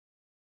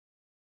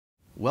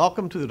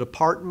Welcome to the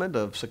Department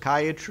of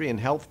Psychiatry and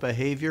Health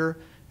Behavior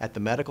at the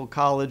Medical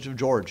College of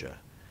Georgia.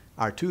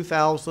 Our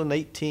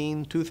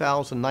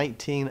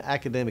 2018-2019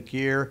 academic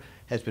year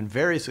has been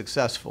very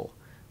successful.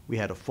 We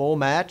had a full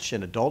match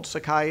in adult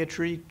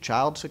psychiatry,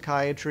 child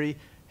psychiatry,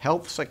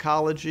 health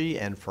psychology,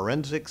 and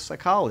forensic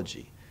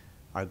psychology.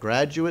 Our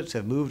graduates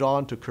have moved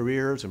on to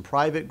careers in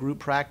private group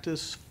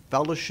practice,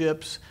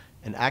 fellowships,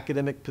 and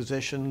academic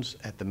positions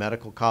at the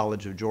Medical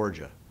College of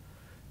Georgia.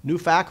 New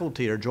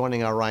faculty are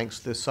joining our ranks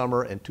this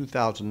summer in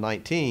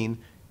 2019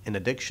 in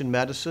addiction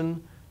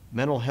medicine,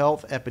 mental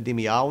health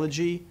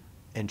epidemiology,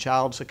 and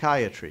child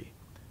psychiatry.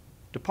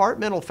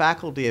 Departmental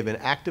faculty have been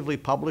actively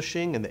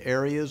publishing in the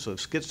areas of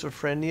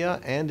schizophrenia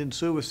and in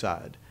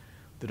suicide.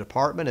 The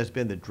department has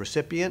been the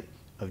recipient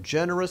of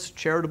generous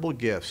charitable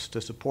gifts to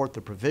support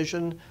the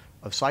provision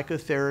of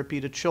psychotherapy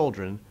to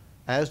children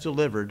as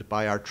delivered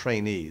by our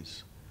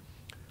trainees.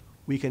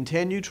 We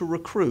continue to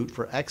recruit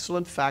for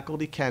excellent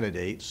faculty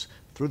candidates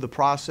through the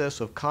process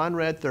of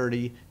Conrad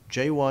 30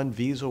 J1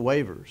 visa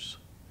waivers.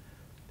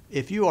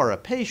 If you are a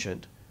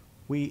patient,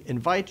 we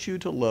invite you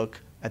to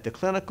look at the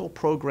clinical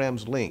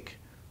programs link,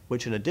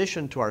 which in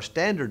addition to our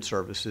standard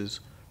services,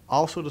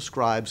 also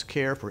describes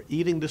care for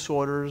eating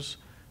disorders,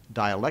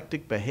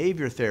 dialectic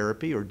behavior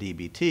therapy or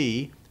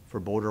DBT for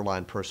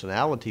borderline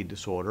personality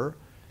disorder,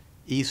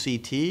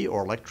 ECT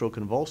or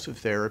electroconvulsive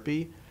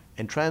therapy,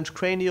 and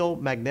transcranial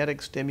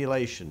magnetic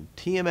stimulation,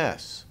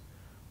 TMS,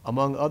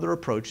 among other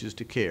approaches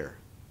to care.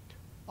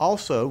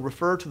 Also,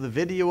 refer to the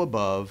video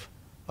above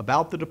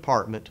about the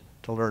department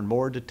to learn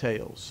more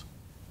details.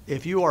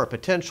 If you are a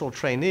potential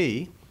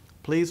trainee,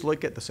 please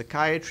look at the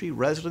Psychiatry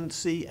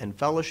Residency and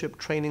Fellowship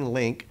Training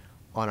link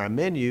on our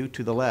menu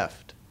to the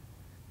left.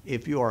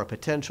 If you are a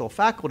potential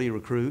faculty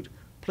recruit,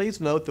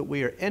 please note that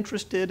we are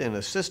interested in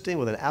assisting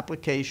with an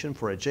application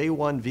for a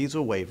J1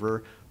 visa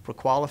waiver for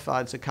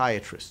qualified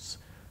psychiatrists,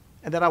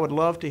 and that I would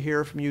love to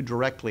hear from you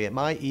directly at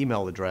my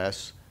email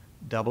address,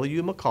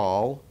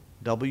 wmccall,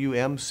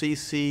 WMCCALL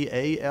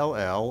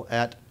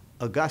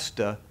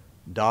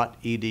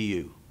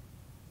 @augusta.edu.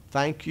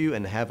 Thank you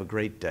and have a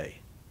great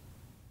day.